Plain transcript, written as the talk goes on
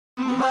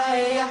Hello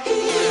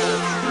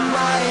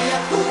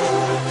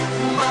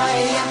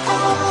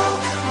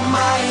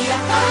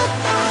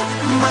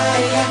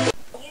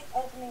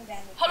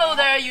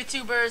there,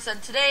 YouTubers,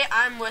 and today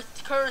I'm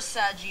with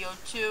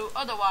Kurosagio2,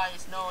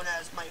 otherwise known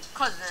as my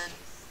cousin,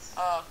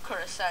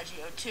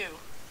 Kurosagio2,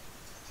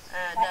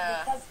 and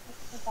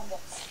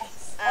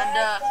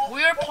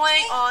we are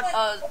playing on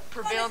a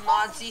Prevail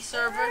Nazi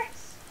server.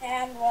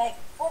 And like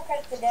 4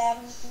 credits to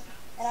them,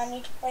 and I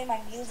need to play my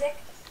music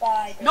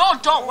by. No,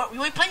 don't. When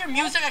we play your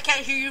music, I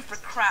can't hear you for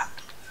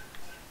crap.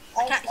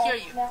 I can't hear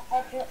you. No,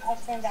 I'll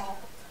turn down.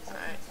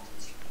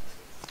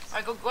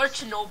 Alright, go to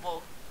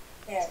Chernobyl.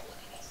 There.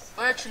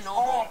 Go to Chernobyl.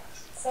 Alright,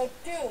 so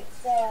dude,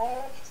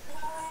 we're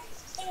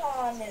playing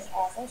on this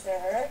awesome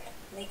server,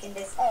 making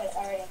this. Oh, it's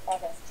already in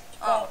progress.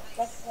 So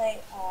let's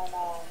play on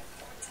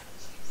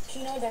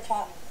Kino der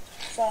Toten.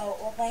 So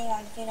we're playing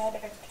on Kino der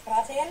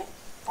Toten.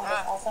 On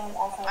this awesome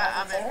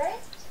server.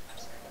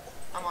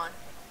 I'm on.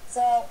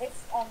 So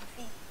it's on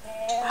feet.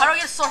 How do I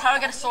get a sword? How do I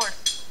get a sword?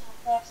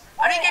 How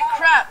do you get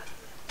crap?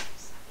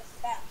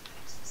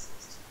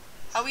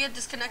 How we get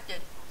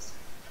disconnected?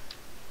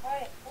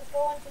 Alright, let's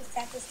go into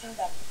Santa's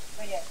Kingdom.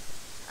 Right here.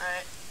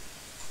 Alright.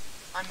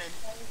 I'm in.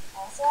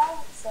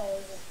 Awesome. So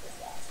this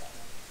is awesome.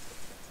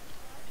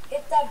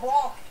 Hit the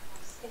block.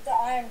 Hit the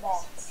iron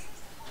blocks.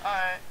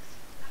 Alright.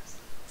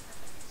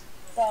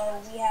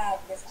 So we have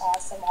this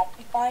awesome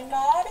Optifine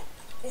mod.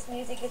 This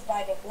music is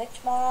by the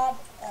Glitch Mob.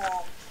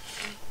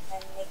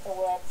 And make the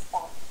world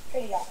stop.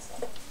 Pretty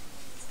awesome.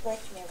 It's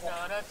glitch music.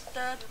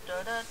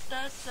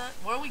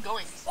 Where are we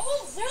going?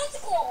 Oh, Santa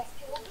Claus!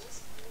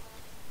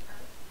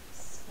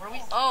 Where are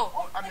we?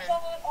 Oh, I'm in.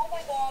 Oh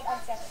my god, I'm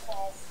Santa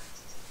Claus.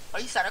 Are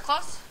you Santa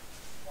Claus?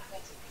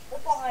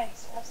 Look behind you.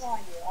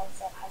 I'm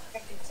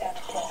freaking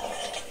Santa Claus.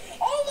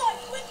 Oh my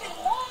flipping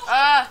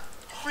god!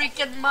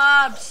 Freaking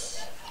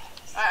mobs!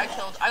 I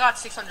got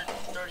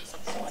 630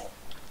 something.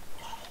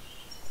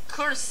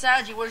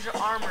 Kurosagi, where's your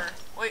armor?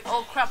 Wait,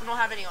 oh crap, I don't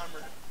have any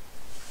armor.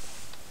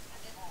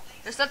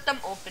 Just let them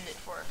open it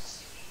for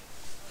us.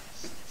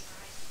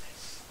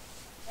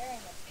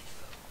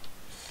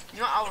 You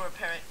know, I'll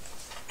repair it.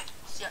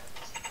 Yeah.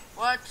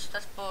 What?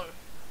 That's bull.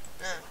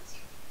 Yeah.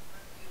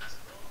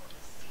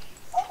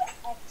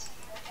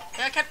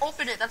 Hey, I can't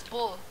open it, that's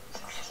bull.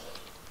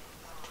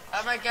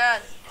 Oh my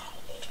god.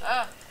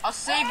 I'll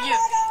save you.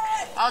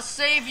 I'll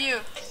save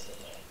you.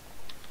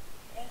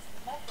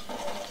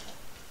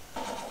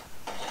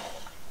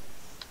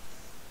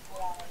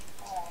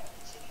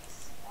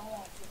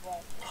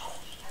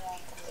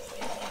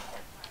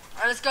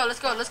 Alright, let's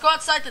go. Let's go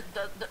outside.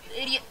 The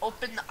idiot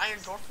opened the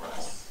iron door for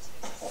us.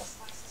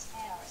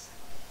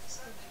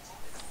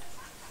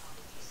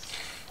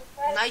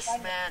 Nice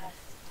man.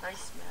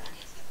 Nice man.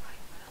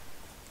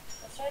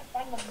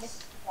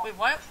 Wait,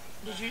 what?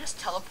 Did you just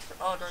teleport?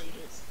 Oh no, you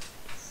didn't.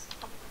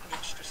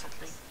 Glitched or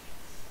something.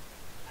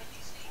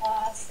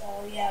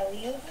 So yeah, we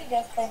usually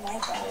just play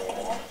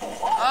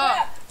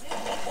Minecraft.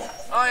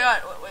 Oh yeah,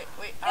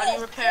 wait. How do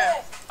you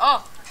repair?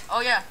 Oh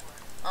yeah.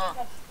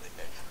 Come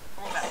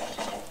on back.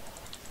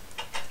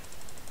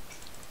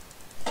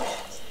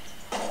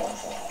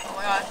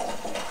 Oh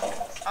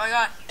my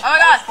god.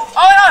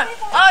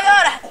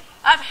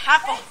 I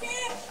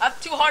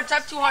have 2 hearts.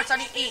 I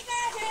need to eat.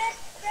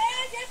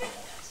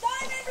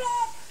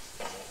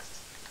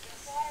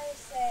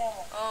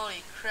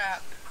 Holy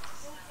crap.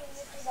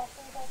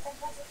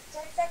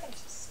 30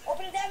 seconds.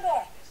 Open the damn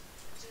door.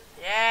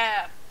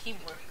 Yeah,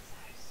 teamwork.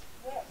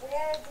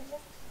 Where is the mystery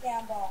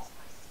damn ball?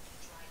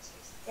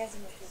 There's a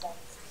mystery box.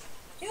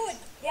 Dude,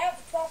 you have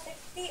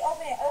 1250.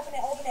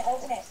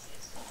 Open it.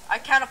 I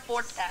can't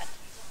afford that.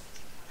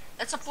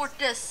 Let's afford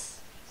this.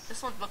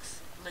 This one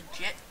looks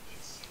legit.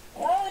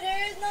 No,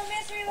 there is no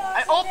mystery box.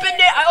 I opened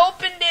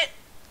it.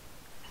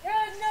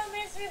 There is no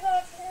mystery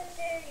box in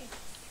there.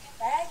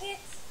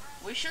 Faggots.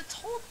 We should have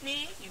told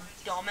me, you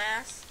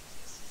dumbass.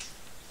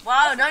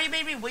 Wow, now you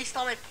made me waste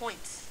all my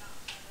points.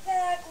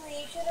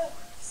 Exactly, you should have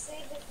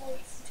saved it for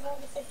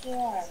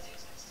 251.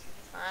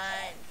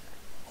 Fine.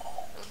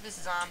 Look at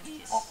this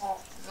zombies.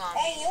 Zombies.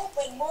 Hey, you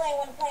big boy,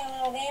 want to play a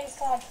little game? It's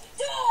called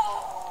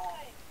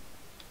Die!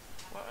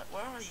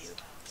 Where are you?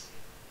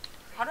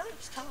 How do I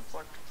just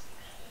teleport?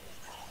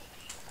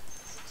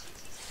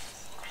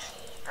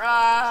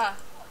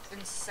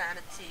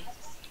 Insanity.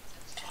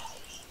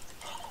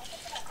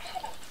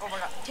 Oh my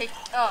god, take,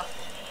 Oh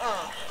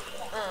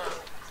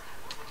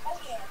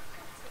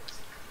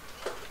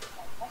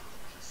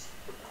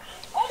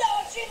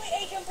no, it's really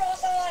Asian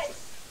brothers!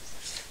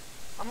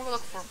 I'm gonna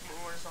look for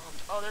more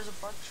zombies. Oh, there's a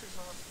bunch of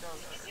zombies.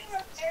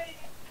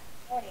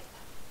 No.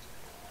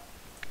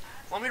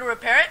 Want me to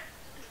repair it?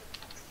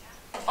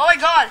 Oh my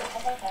god!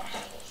 Oh my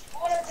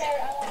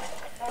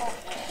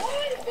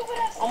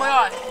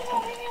god!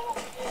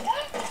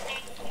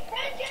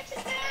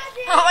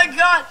 Oh my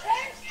god!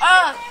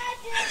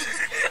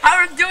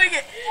 I'm doing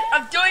it!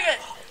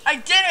 I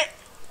did it!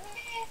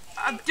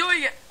 I'm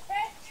doing it!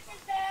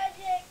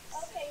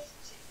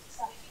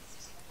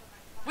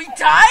 We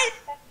died?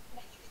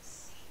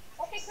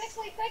 Okay,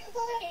 quickly.